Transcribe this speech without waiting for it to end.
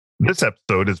This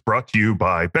episode is brought to you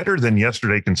by Better Than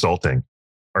Yesterday Consulting.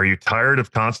 Are you tired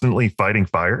of constantly fighting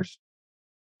fires?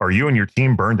 Are you and your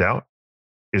team burned out?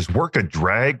 Is work a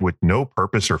drag with no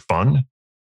purpose or fun?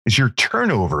 Is your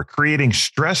turnover creating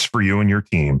stress for you and your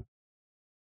team?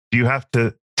 Do you have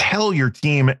to tell your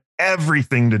team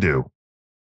everything to do?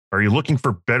 Are you looking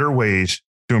for better ways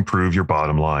to improve your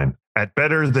bottom line? At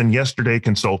Better Than Yesterday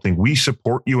Consulting, we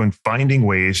support you in finding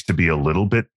ways to be a little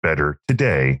bit better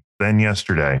today than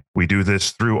yesterday. We do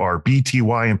this through our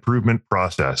BTY improvement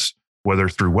process, whether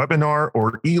through webinar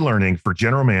or e-learning for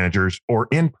general managers or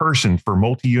in person for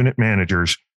multi-unit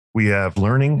managers. We have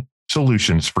learning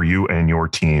solutions for you and your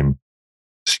team.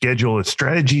 Schedule a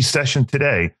strategy session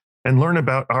today and learn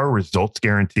about our results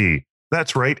guarantee.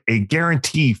 That's right, a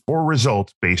guarantee for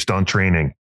results based on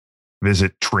training.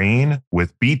 Visit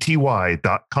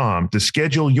trainwithbty.com to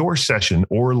schedule your session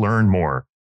or learn more.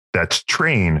 That's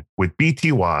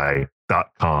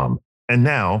trainwithbty.com. And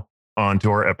now, on to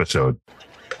our episode.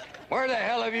 Where the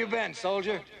hell have you been,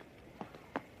 soldier?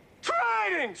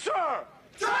 Training, sir!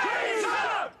 Training,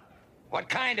 sir! What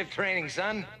kind of training,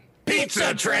 son?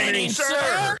 Pizza training,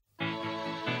 sir!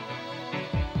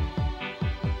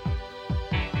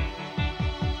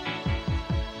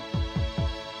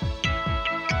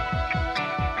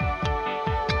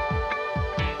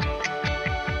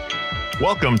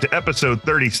 Welcome to episode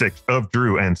 36 of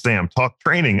Drew and Sam Talk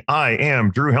Training. I am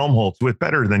Drew Helmholtz with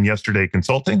Better Than Yesterday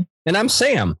Consulting. And I'm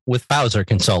Sam with Bowser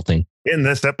Consulting. In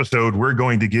this episode, we're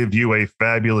going to give you a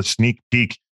fabulous sneak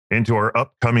peek into our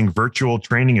upcoming virtual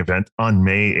training event on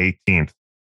May 18th.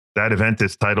 That event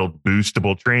is titled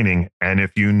Boostable Training. And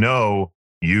if you know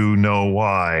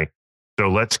why. So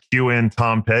let's cue in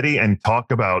Tom Petty and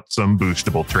talk about some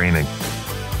boostable training.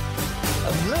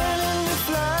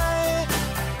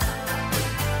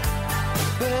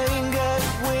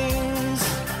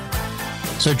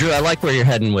 So, Drew, I like where you're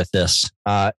heading with this.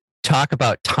 Talk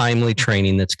about timely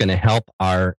training that's going to help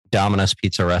our Domino's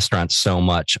Pizza restaurant so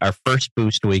much. Our first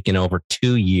Boost Week in over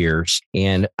 2 years.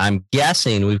 And I'm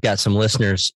guessing we've got some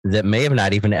listeners that may have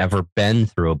not even ever been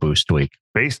through a Boost Week.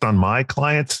 Based on my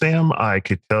clients, Sam, I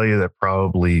could tell you that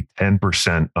probably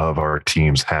 10% of our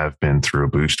teams have been through a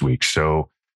Boost Week.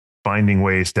 So finding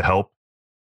ways to help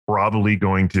probably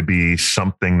going to be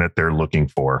something that they're looking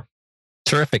for.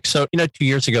 Terrific. So, 2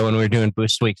 years ago when we were doing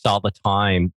Boost Weeks all the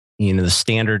time, the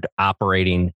standard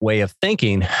operating way of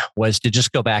thinking was to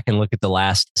just go back and look at the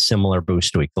last similar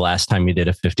Boost Week, the last time you did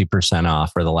a 50%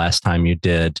 off, or the last time you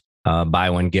did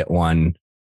buy one, get one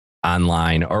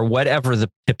online, or whatever the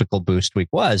typical Boost Week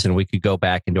was. And we could go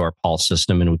back into our Pulse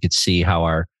system and we could see how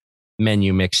our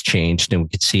menu mix changed, and we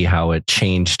could see how it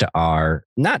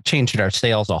not changed our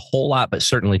sales a whole lot, but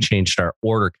certainly changed our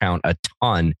order count a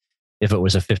ton if it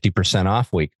was a 50%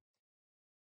 off week.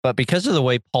 But because of the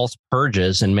way Pulse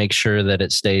purges and makes sure that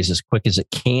it stays as quick as it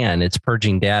can, it's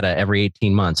purging data every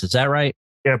 18 months. Is that right?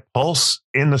 Yeah, Pulse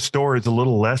in the store is a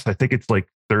little less. I think it's like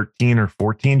 13 or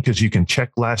 14 because you can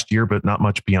check last year, but not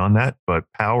much beyond that. But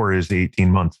Power is 18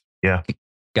 months. Yeah.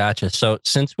 Gotcha. So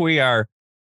since we are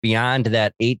beyond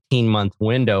that 18-month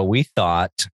window, we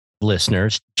thought,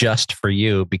 listeners, just for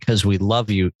you, because we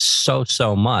love you so,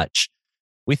 so much,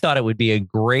 we thought it would be a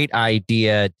great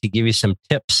idea to give you some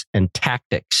tips and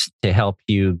tactics to help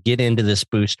you get into this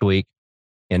Boost Week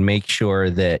and make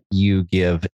sure that you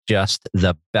give just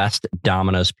the best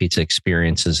Domino's Pizza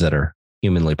experiences that are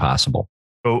humanly possible.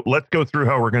 So let's go through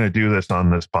how we're going to do this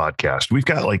on this podcast. We've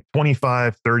got like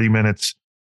 25, 30 minutes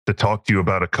to talk to you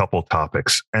about a couple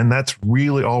topics. And that's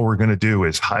really all we're going to do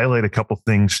is highlight a couple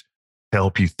things to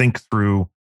help you think through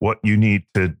what you need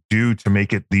to do to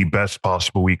make it the best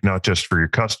possible week, not just for your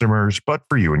customers, but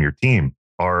for you and your team.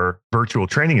 Our virtual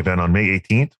training event on May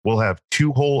 18th will have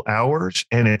 2 whole hours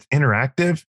and it's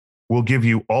interactive. We'll give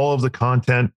you all of the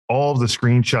content, all of the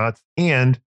screenshots.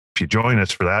 And if you join us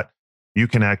for that, you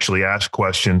can actually ask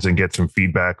questions and get some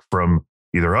feedback from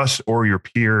either us or your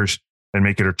peers and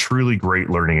make it a truly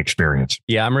great learning experience.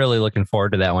 Yeah, I'm really looking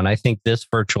forward to that one. I think this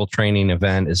virtual training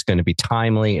event is going to be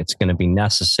timely. It's going to be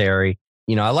necessary.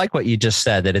 I like what you just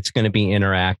said, that it's going to be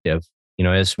interactive.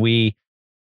 As we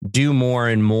do more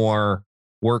and more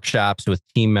workshops with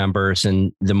team members,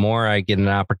 and the more I get an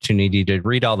opportunity to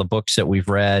read all the books that we've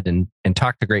read and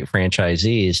talk to great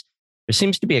franchisees, there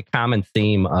seems to be a common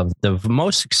theme of the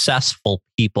most successful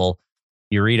people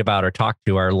you read about or talk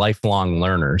to are lifelong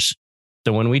learners.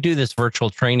 So when we do this virtual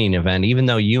training event, even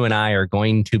though you and I are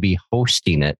going to be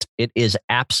hosting it, it is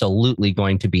absolutely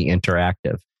going to be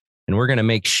interactive. And we're going to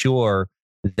make sure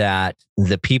that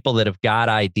the people that have got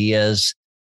ideas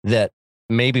that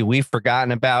maybe we've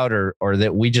forgotten about or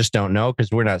that we just don't know because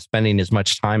we're not spending as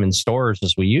much time in stores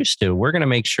as we used to. We're going to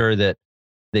make sure that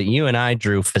you and I,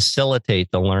 Drew, facilitate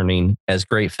the learning as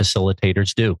great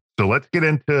facilitators do. So let's get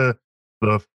into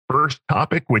the first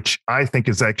topic, which I think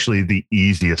is actually the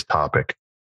easiest topic.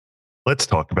 Let's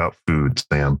talk about food,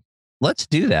 Sam. Let's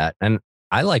do that. And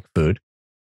I like food.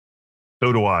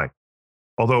 So do I.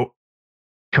 Although,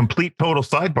 complete total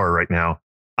sidebar right now,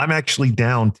 I'm actually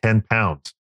down 10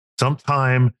 pounds.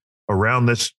 Sometime around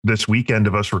this weekend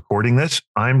of us recording this,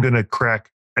 I'm going to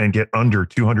crack and get under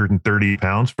 230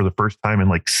 pounds for the first time in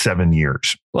like 7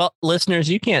 years. Well, listeners,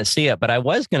 you can't see it, but I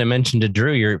was going to mention to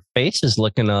Drew, your face is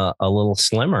looking a little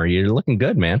slimmer. You're looking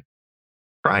good, man.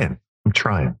 I'm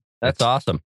trying. That's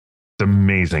awesome. It's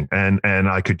amazing. And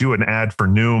I could do an ad for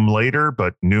Noom later,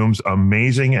 but Noom's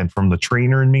amazing. And from the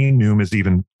trainer in me, Noom is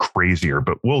even crazier.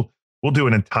 But we'll do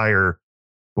an entire,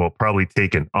 probably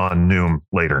taken on Noom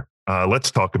later. Let's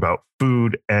talk about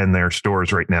food and their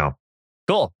stores right now.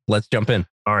 Cool. Let's jump in.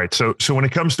 All right. So when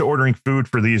it comes to ordering food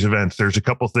for these events, there's a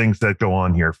couple things that go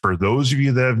on here. For those of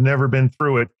you that have never been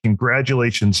through it,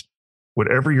 congratulations.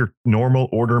 Whatever your normal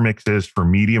order mix is for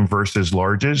medium versus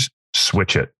larges,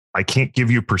 switch it. I can't give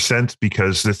you percents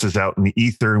because this is out in the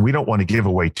ether and we don't want to give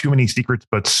away too many secrets,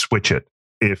 but switch it.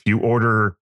 If you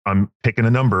order, I'm picking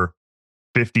a number,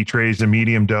 50 trays of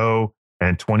medium dough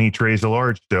and 20 trays of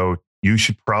large dough, you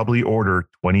should probably order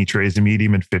 20 trays of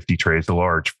medium and 50 trays of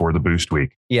large for the Boost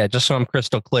Week. Yeah, just so I'm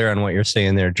crystal clear on what you're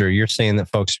saying there, Drew, you're saying that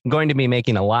folks are going to be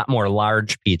making a lot more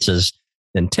large pizzas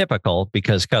than typical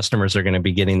because customers are going to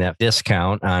be getting that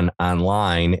discount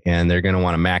online and they're going to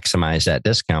want to maximize that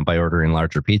discount by ordering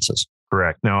larger pizzas.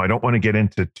 Correct. Now, I don't want to get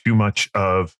into too much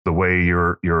of the way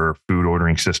your food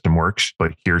ordering system works,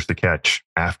 but here's the catch.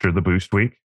 After the Boost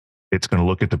Week, it's going to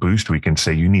look at the Boost Week and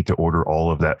say, you need to order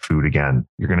all of that food again.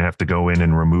 You're going to have to go in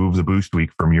and remove the Boost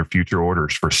Week from your future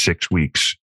orders for 6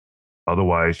 weeks.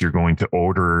 Otherwise, you're going to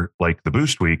order like the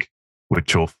Boost Week,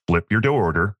 which will flip your dough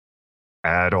order,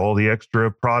 add all the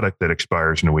extra product that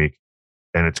expires in a week,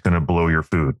 and it's going to blow your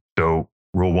food. So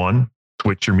rule 1,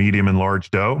 switch your medium and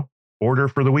large dough order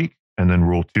for the week. And then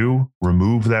rule 2,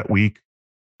 remove that week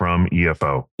from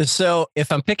EFO. So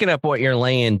if I'm picking up what you're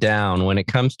laying down when it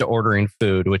comes to ordering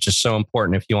food, which is so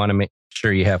important if you want to make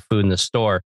sure you have food in the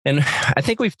store. And I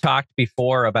think we've talked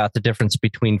before about the difference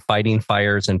between fighting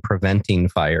fires and preventing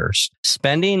fires.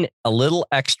 Spending a little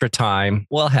extra time,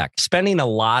 spending a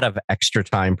lot of extra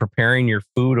time preparing your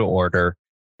food order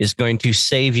is going to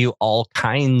save you all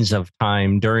kinds of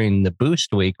time during the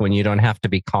Boost Week when you don't have to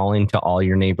be calling to all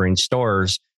your neighboring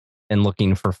stores and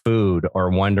looking for food or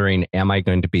wondering, am I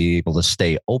going to be able to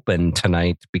stay open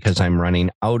tonight because I'm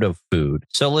running out of food?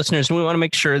 So listeners, we want to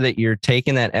make sure that you're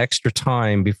taking that extra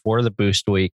time before the Boost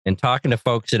Week and talking to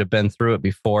folks that have been through it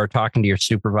before, talking to your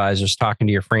supervisors, talking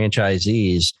to your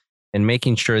franchisees, and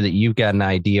making sure that you've got an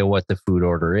idea what the food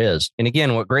order is. And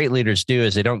again, what great leaders do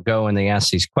is they don't go and they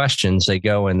ask these questions. They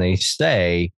go and they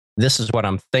say, this is what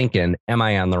I'm thinking. Am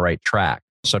I on the right track?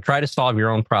 So try to solve your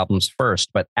own problems first,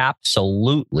 but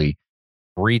absolutely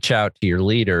reach out to your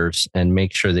leaders and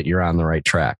make sure that you're on the right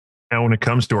track. Now, when it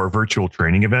comes to our virtual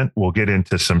training event, we'll get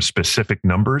into some specific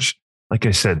numbers. Like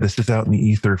I said, this is out in the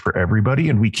ether for everybody,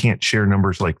 and we can't share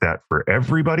numbers like that for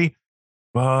everybody.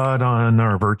 But on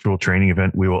our virtual training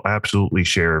event, we will absolutely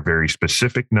share very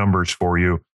specific numbers for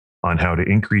you on how to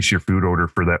increase your food order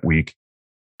for that week,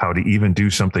 how to even do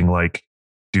something like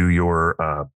do your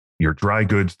dry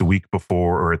goods the week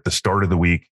before or at the start of the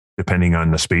week, depending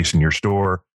on the space in your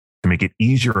store, to make it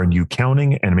easier on you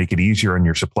counting and make it easier on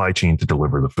your supply chain to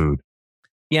deliver the food.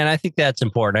 Yeah, and I think that's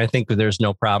important. I think there's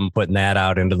no problem putting that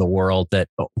out into the world, that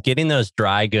getting those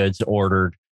dry goods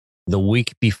ordered the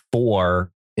week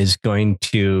before is going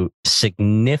to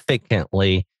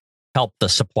significantly help the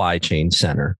supply chain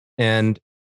center. And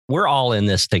we're all in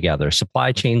this together,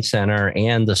 supply chain center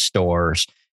and the stores.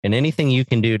 And anything you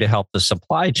can do to help the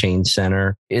supply chain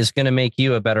center is going to make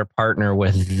you a better partner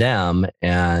with them.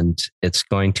 And it's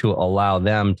going to allow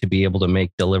them to be able to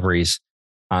make deliveries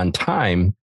on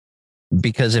time.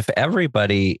 Because if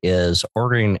everybody is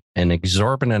ordering an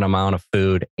exorbitant amount of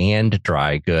food and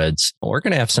dry goods, we're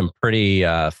going to have some pretty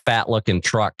fat looking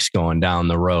trucks going down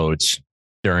the roads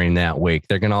during that week.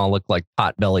 They're going to all look like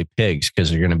potbelly pigs because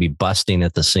they're going to be busting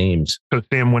at the seams. So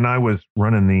Sam, when I was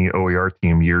running the OER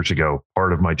team years ago,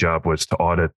 part of my job was to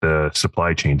audit the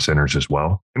supply chain centers as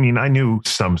well. I mean, I knew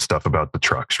some stuff about the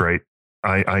trucks, right?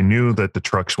 I knew that the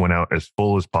trucks went out as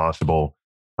full as possible.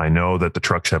 I know that the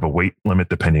trucks have a weight limit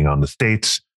depending on the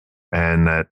states and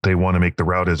that they want to make the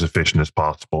route as efficient as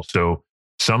possible. So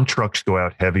some trucks go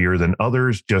out heavier than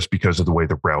others just because of the way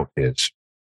the route is.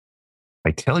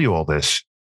 I tell you all this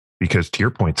because, to your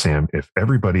point, Sam, if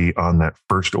everybody on that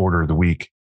first order of the week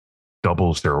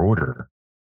doubles their order,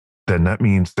 then that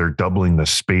means they're doubling the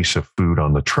space of food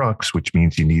on the trucks, which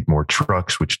means you need more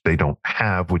trucks, which they don't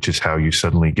have, which is how you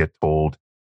suddenly get told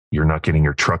you're not getting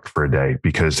your truck for a day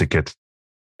because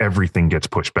everything gets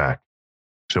pushed back.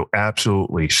 So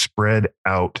absolutely spread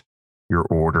out your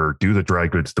order, do the dry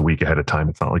goods the week ahead of time.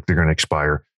 It's not like they're going to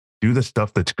expire. Do the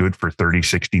stuff that's good for 30,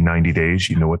 60, 90 days.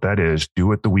 You know what that is.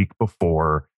 Do it the week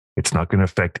before. It's not going to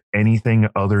affect anything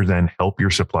other than help your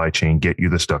supply chain get you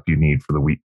the stuff you need for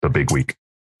the big week.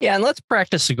 Yeah, and let's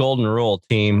practice the golden rule,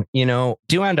 team.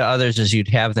 Do unto others as you'd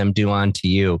have them do unto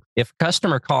you. If a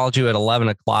customer called you at 11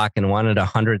 o'clock and wanted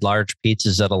 100 large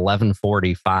pizzas at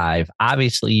 11:45,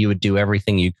 obviously you would do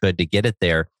everything you could to get it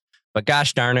there. But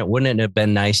gosh darn it, wouldn't it have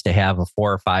been nice to have a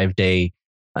 4 or 5 day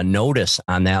notice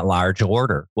on that large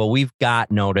order? Well, we've got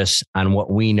notice on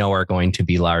what we know are going to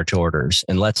be large orders.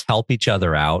 And let's help each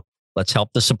other out. Let's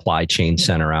help the supply chain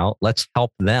center out. Let's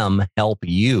help them help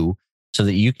you, so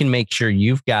that you can make sure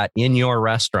you've got in your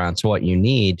restaurants what you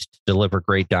need to deliver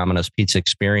great Domino's Pizza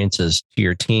experiences to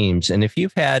your teams. And if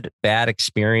you've had bad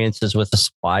experiences with the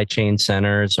supply chain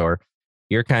centers, or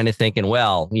you're kind of thinking,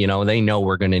 well, they know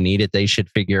we're going to need it, they should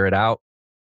figure it out.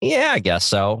 Yeah, I guess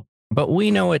so. But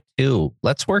we know it too.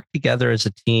 Let's work together as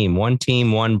a team, one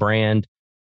brand.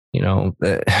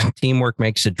 Teamwork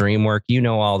makes the dream work.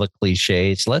 All the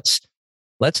cliches. Let's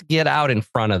get out in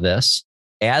front of this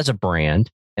as a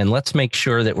brand. And let's make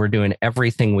sure that we're doing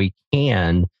everything we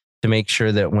can to make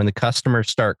sure that when the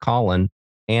customers start calling,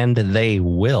 and they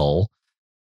will,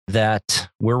 that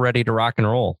we're ready to rock and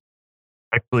roll.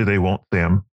 Actually, they won't,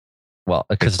 Sam. Well,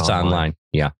 because it's online.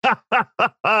 Yeah.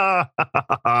 Yeah.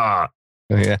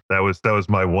 That was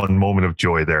my one moment of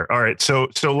joy there. All right. So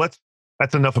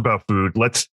that's enough about food.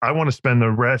 I want to spend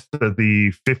the rest of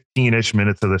the 15-ish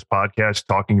minutes of this podcast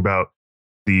talking about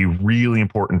the really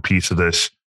important piece of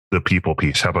this, the people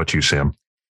piece. How about you, Sam?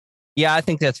 Yeah, I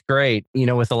think that's great.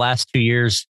 With the last 2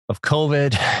 years of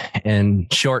COVID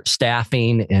and short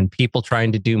staffing and people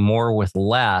trying to do more with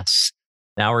less,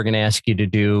 now we're going to ask you to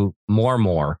do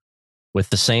more with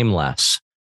the same less.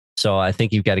 So I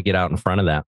think you've got to get out in front of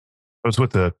that. I was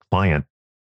with a client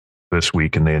this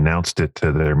week and they announced it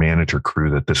to their manager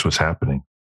crew that this was happening,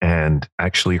 and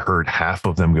actually heard half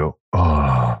of them go,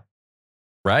 "Oh."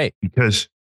 Right. Because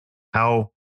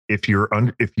if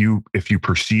you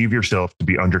perceive yourself to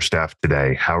be understaffed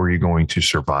today, how are you going to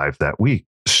survive that week?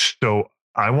 So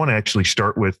I want to actually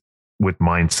start with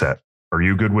mindset. Are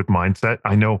you good with mindset?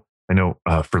 I know.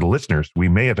 For the listeners, we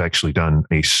may have actually done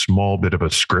a small bit of a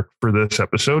script for this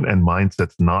episode, and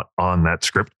mindset's not on that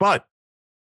script. But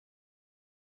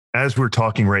as we're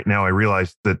talking right now, I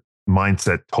realize that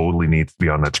mindset totally needs to be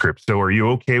on that script. So are you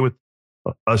okay with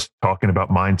us talking about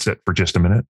mindset for just a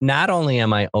minute? Not only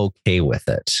am I okay with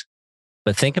it,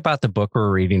 but think about the book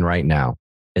we're reading right now.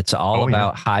 It's all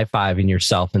about high-fiving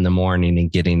yourself in the morning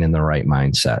and getting in the right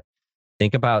mindset.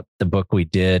 Think about the book we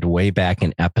did way back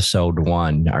in episode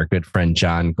 1, our good friend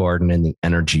John Gordon and the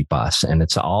Energy Bus. And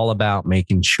it's all about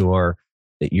making sure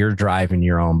that you're driving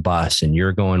your own bus and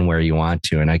you're going where you want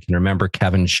to. And I can remember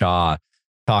Kevin Shaw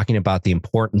talking about the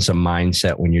importance of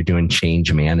mindset when you're doing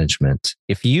change management.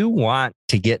 If you want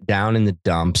to get down in the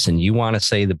dumps and you want to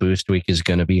say the boost week is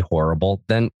going to be horrible,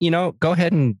 then, go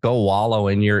ahead and go wallow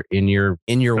in your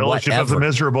Fellowship whatever. of the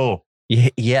miserable.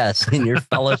 Yes, in your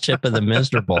fellowship of the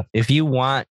miserable. If you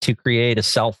want to create a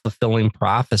self-fulfilling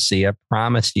prophecy, I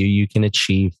promise you can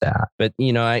achieve that. But,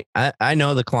 I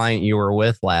know the client you were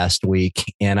with last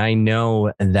week, and I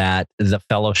know that the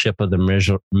fellowship of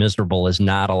the miserable is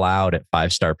not allowed at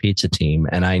 5-Star Pizza Team.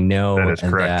 And I know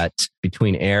that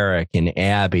between Eric and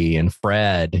Abby and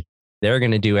Fred, they're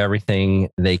going to do everything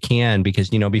they can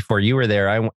because, before you were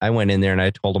there, I went in there and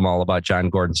I told them all about John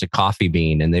Gordon's Coffee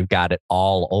Bean, and they've got it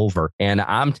all over. And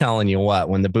I'm telling you what,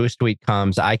 when the boost week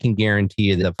comes, I can guarantee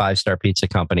you that the 5-Star Pizza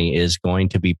Company is going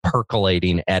to be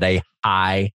percolating at a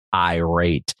high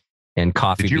rate. And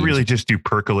coffee beans. Did you really just do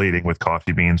percolating with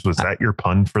coffee beans? Was that your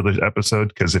pun for the episode?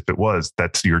 Because if it was,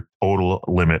 that's your total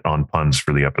limit on puns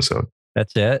for the episode.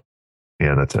 That's it?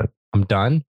 Yeah, that's it. I'm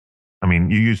done? I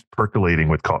mean, you used percolating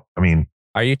with coffee. I mean,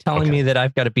 are you telling me that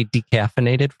I've got to be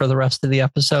decaffeinated for the rest of the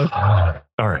episode? All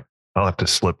right. I'll have to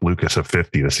slip Lucas a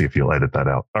 50 to see if he'll edit that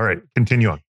out. All right. Continue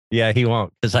on. Yeah, he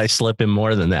won't, because I slip him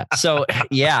more than that. So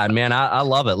yeah, man, I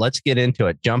love it. Let's get into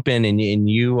it. Jump in and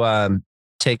you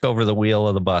take over the wheel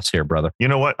of the bus here, brother. You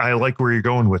know what? I like where you're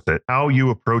going with it. How you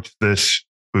approach this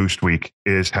boost week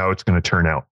is how it's going to turn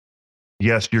out.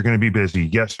 Yes, you're going to be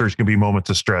busy. Yes, there's going to be moments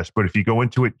of stress. But if you go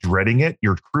into it dreading it,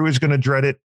 your crew is going to dread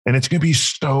it. and it's going to be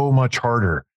so much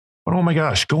harder. But oh my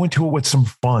gosh, go into it with some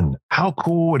fun. How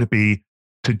cool would it be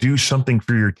to do something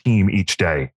for your team each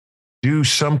day? Do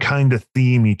some kind of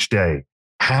theme each day.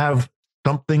 Have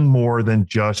something more than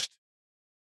just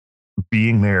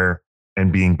being there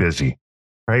and being busy,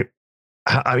 right?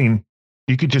 I mean,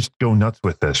 you could just go nuts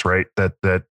with this, right? That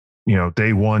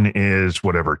day one is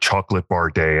whatever, chocolate bar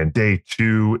day, and day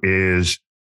two is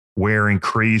wearing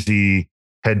crazy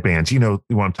headbands. You know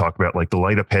what I'm talking about, like the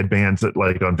light up headbands that,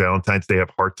 like, on Valentine's Day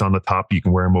have hearts on the top. You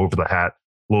can wear them over the hat,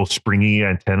 little springy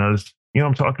antennas. You know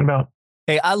what I'm talking about?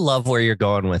 Hey, I love where you're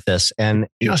going with this. And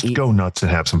just go nuts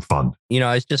and have some fun.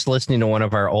 I was just listening to one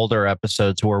of our older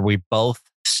episodes where we both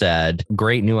said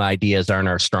great new ideas aren't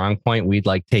our strong point. We'd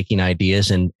like taking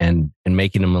ideas and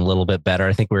making them a little bit better.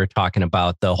 I think we were talking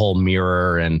about the whole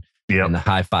mirror and the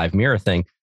high five mirror thing.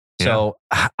 So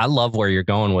I love where you're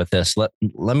going with this. Let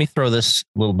me throw this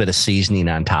little bit of seasoning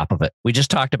on top of it. We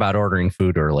just talked about ordering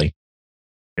food early.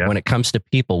 Yeah. When it comes to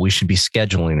people, we should be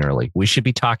scheduling early. We should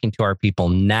be talking to our people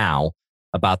now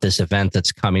about this event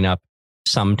that's coming up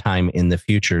sometime in the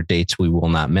future, dates we will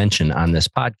not mention on this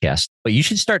podcast. But you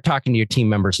should start talking to your team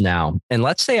members now. And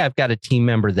let's say I've got a team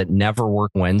member that never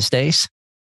worked Wednesdays.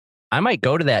 I might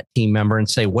go to that team member and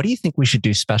say, what do you think we should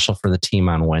do special for the team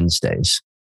on Wednesdays?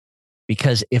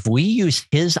 Because if we use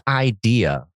his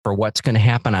idea for what's going to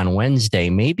happen on Wednesday,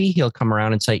 maybe he'll come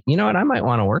around and say, you know what, I might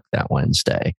want to work that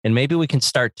Wednesday. And maybe we can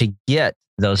start to get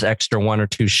those extra 1 or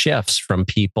 2 shifts from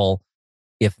people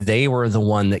if they were the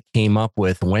one that came up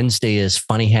with Wednesday is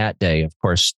funny hat day. Of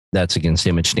course, that's against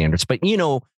image standards, but you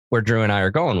know where Drew and I are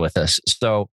going with this.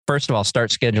 So first of all, start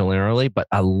scheduling early, but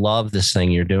I love this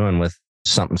thing you're doing with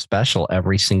something special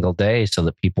every single day so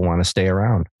that people want to stay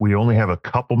around. We only have a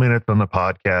couple minutes on the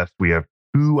podcast. We have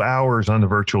 2 hours on the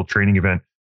virtual training event.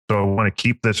 So I want to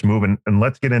keep this moving, and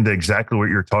let's get into exactly what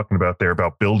you're talking about there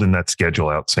about building that schedule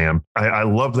out, Sam. I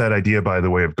love that idea, by the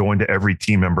way, of going to every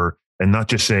team member and not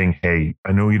just saying, hey,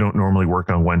 I know you don't normally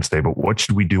work on Wednesday, but what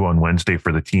should we do on Wednesday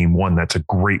for the team? One, that's a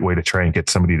great way to try and get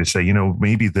somebody to say,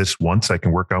 maybe this once I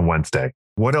can work on Wednesday.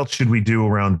 What else should we do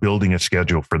around building a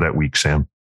schedule for that week, Sam?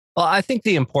 Well, I think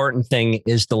the important thing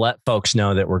is to let folks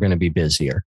know that we're going to be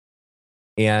busier.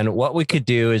 And what we could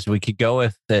do is we could go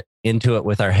into it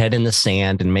with our head in the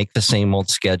sand and make the same old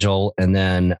schedule. And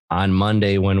then on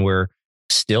Monday, when we're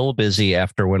still busy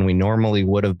after when we normally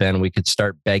would have been, we could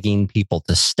start begging people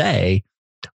to stay.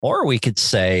 Or we could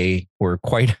say we're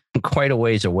quite a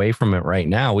ways away from it right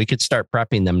now. We could start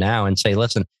prepping them now and say,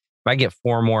 listen, if I get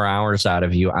 4 more hours out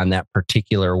of you on that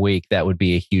particular week, that would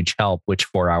be a huge help. Which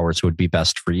 4 hours would be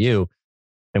best for you?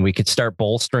 And we could start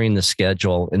bolstering the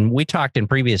schedule. And we talked in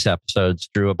previous episodes,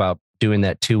 Drew, about doing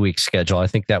that 2-week schedule. I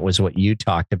think that was what you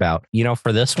talked about.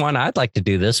 For this one, I'd like to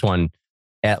do this one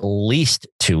at least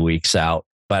 2 weeks out,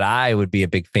 but I would be a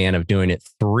big fan of doing it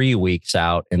 3 weeks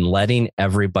out and letting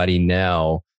everybody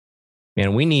know,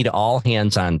 we need all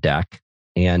hands on deck,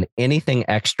 and anything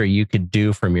extra you could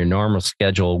do from your normal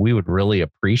schedule, we would really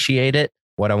appreciate it.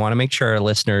 What I want to make sure our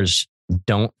listeners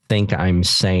don't think I'm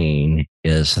saying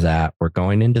is that we're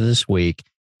going into this week,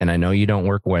 and I know you don't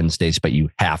work Wednesdays, but you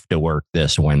have to work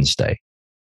this Wednesday.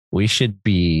 We should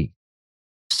be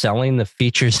selling the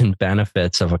features and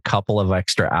benefits of a couple of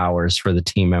extra hours for the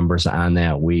team members on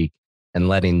that week and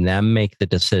letting them make the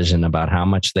decision about how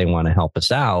much they want to help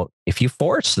us out. If you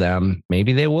force them,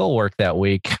 maybe they will work that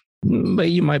week, but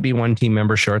you might be one team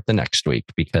member short the next week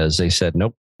because they said,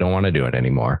 nope, don't want to do it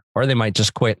anymore. Or they might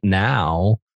just quit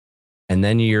now, and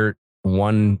then you're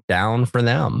one down for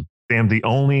them. Sam, the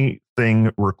only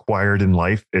thing required in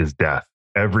life is death.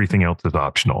 Everything else is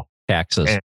optional.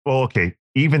 Taxes. Okay.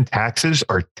 Even taxes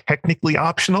are technically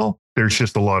optional. There's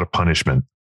just a lot of punishment.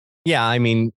 Yeah.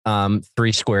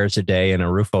 3 squares a day and a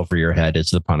roof over your head is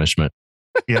the punishment.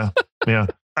 Yeah.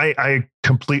 I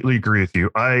completely agree with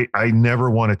you. I never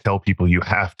want to tell people you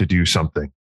have to do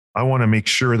something. I want to make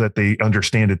sure that they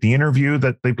understand at the interview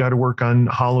that they've got to work on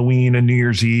Halloween and New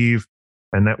Year's Eve,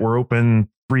 and that we're open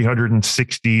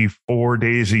 364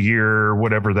 days a year,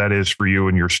 whatever that is for you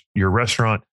and your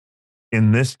restaurant.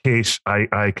 In this case,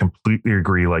 I completely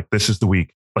agree. Like, this is the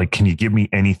week. Like, can you give me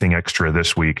anything extra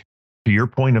this week? To your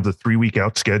point of the 3-week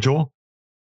out schedule,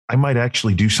 I might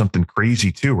actually do something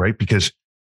crazy too, right? Because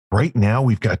right now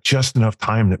we've got just enough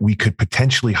time that we could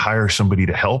potentially hire somebody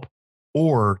to help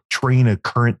or train a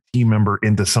current team member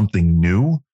into something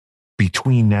new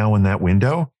between now and that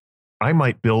window. I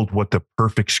might build what the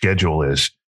perfect schedule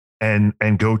is and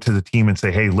go to the team and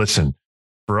say, hey, listen,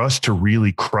 for us to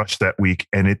really crush that week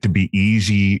and it to be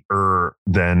easier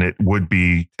than it would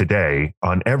be today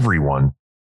on everyone,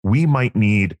 we might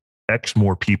need X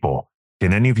more people.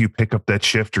 Can any of you pick up that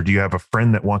shift, or do you have a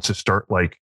friend that wants to start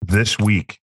like this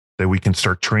week that we can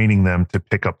start training them to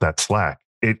pick up that slack?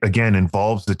 It again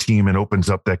involves the team and opens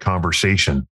up that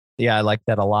conversation. Yeah, I like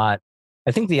that a lot.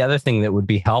 I think the other thing that would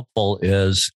be helpful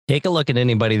is take a look at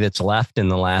anybody that's left in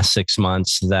the last 6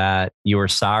 months that you were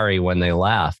sorry when they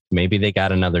left. Maybe they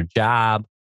got another job.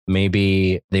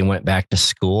 Maybe they went back to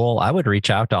school. I would reach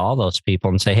out to all those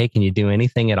people and say, hey, can you do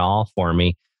anything at all for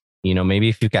me? You know, maybe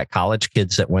if you've got college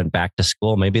kids that went back to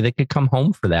school, maybe they could come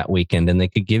home for that weekend and they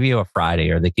could give you a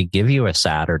Friday or they could give you a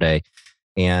Saturday.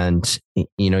 And,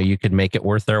 you know, you could make it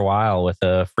worth their while with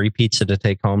a free pizza to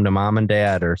take home to mom and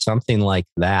dad or something like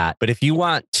that. But if you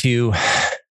want to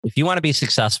be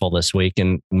successful this week,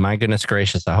 and my goodness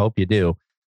gracious, I hope you do.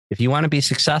 If you want to be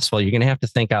successful, you're going to have to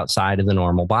think outside of the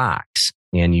normal box,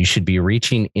 and you should be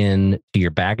reaching in to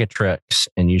your bag of tricks,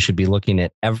 and you should be looking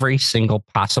at every single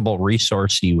possible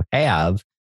resource you have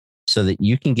so that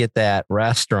you can get that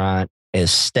restaurant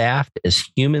as staffed as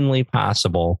humanly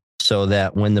possible, so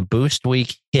that when the boost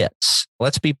week hits,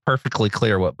 let's be perfectly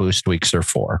clear what boost weeks are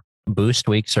for. Boost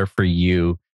weeks are for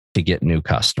you to get new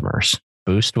customers.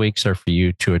 Boost weeks are for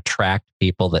you to attract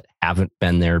people that haven't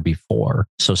been there before.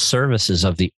 So service is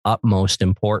of the utmost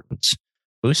importance.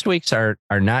 Boost weeks are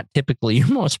not typically your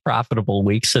most profitable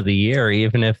weeks of the year,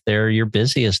 even if they're your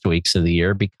busiest weeks of the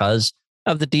year, because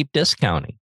of the deep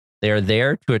discounting. They're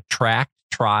there to attract,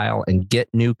 trial, and get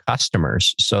new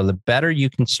customers. So the better you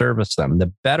can service them,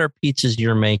 the better pizzas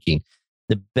you're making,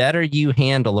 the better you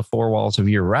handle the four walls of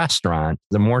your restaurant,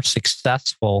 the more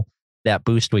successful that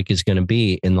boost week is going to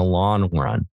be in the long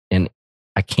run. And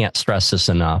I can't stress this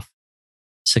enough.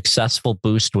 Successful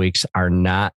boost weeks are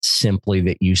not simply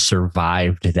that you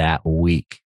survived that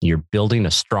week. You're building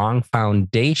a strong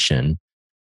foundation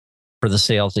for the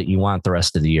sales that you want the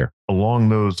rest of the year. Along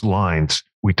those lines,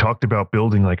 we talked about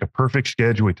building like a perfect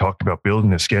schedule. We talked about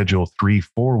building a schedule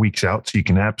 3-4 weeks out so you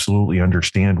can absolutely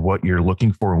understand what you're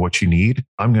looking for and what you need.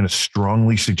 I'm going to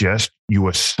strongly suggest you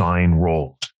assign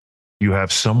roles. You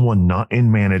have someone not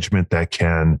in management that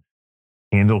can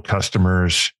handle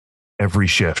customers every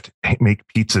shift, make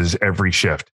pizzas every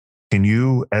shift. Can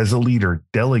you, as a leader,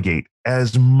 delegate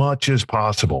as much as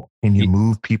possible? Can you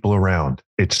move people around?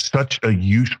 It's such a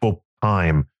useful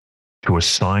time to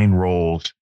assign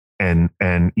roles and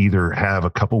either have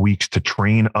a couple weeks to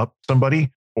train up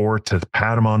somebody or to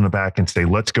pat them on the back and say,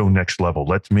 let's go next level.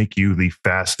 Let's make you the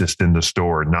fastest in the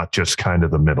store, not just kind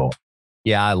of the middle.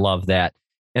 Yeah, I love that.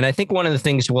 And I think one of the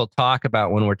things we'll talk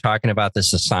about when we're talking about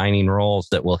this assigning roles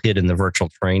that we'll hit in the virtual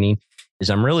training is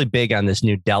I'm really big on this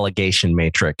new delegation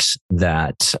matrix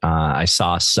that I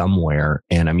saw somewhere,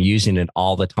 and I'm using it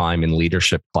all the time in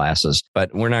leadership classes.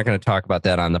 But we're not going to talk about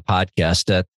that on the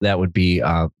podcast. That would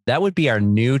be our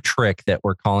new trick that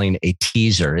we're calling a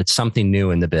teaser. It's something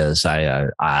new in the biz. I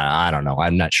don't know.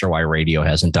 I'm not sure why radio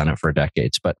hasn't done it for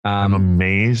decades, but I'm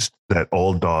amazed that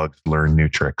old dogs learn new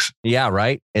tricks. Yeah,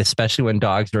 right. Especially when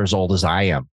dogs are as old as I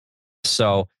am.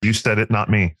 So you said it, not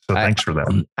me. So thanks for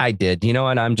that. I did. You know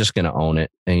what? I'm just going to own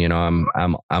it. And, you know,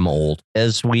 I'm old.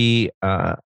 As we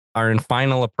are in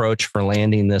final approach for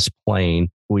landing this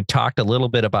plane, we talked a little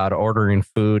bit about ordering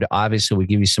food. Obviously, we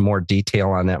give you some more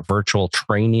detail on that virtual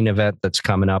training event that's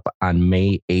coming up on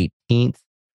May 18th.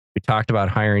 We talked about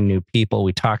hiring new people.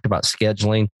 We talked about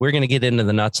scheduling. We're going to get into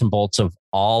the nuts and bolts of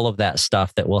all of that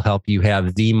stuff that will help you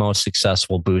have the most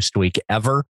successful boost week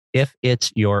ever. If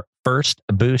it's your first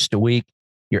boost week,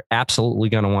 you're absolutely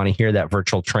going to want to hear that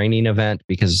virtual training event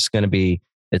because it's going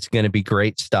to be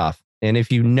great stuff. And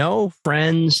if you know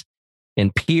friends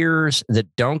and peers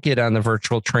that don't get on the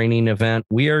virtual training event,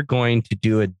 we are going to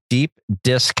do a deep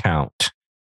discount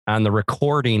on the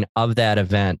recording of that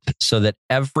event so that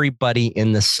everybody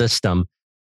in the system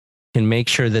can make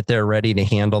sure that they're ready to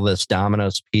handle this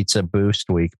Domino's Pizza Boost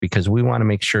Week, because we want to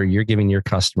make sure you're giving your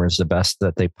customers the best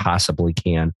that they possibly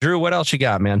can. Drew, what else you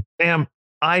got, man? Sam,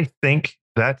 I think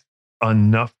that's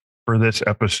enough for this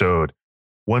episode.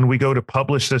 When we go to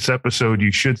publish this episode,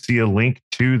 you should see a link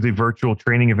to the virtual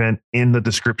training event in the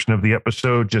description of the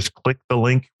episode. Just click the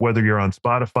link, whether you're on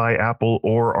Spotify, Apple,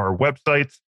 or our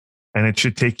websites, and it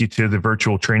should take you to the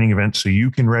virtual training event so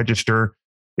you can register.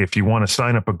 If you want to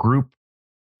sign up a group,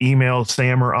 email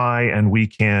Sam or I, and we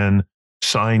can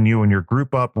sign you and your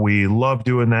group up. We love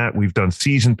doing that. We've done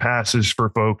season passes for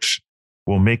folks.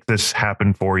 We'll make this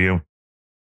happen for you.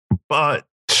 But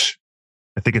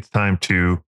I think it's time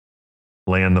to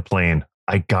land the plane.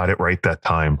 I got it right that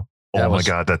time. My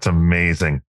God, that's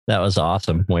amazing. That was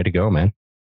awesome. Way to go, man.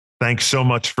 Thanks so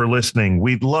much for listening.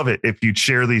 We'd love it if you'd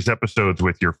share these episodes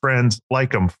with your friends,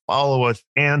 like them, follow us,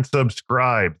 and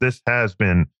subscribe. This has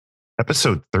been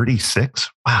episode 36.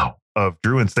 Wow. of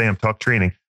Drew and Sam Talk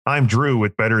Training. I'm Drew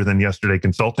with Better Than Yesterday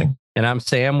Consulting. And I'm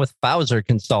Sam with Fauser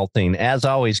Consulting. As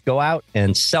always, go out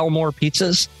and sell more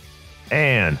pizzas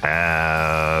and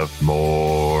have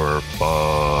more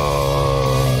fun.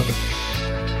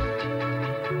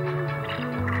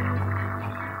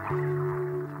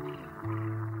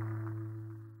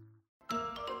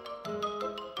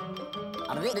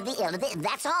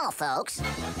 That's all, folks.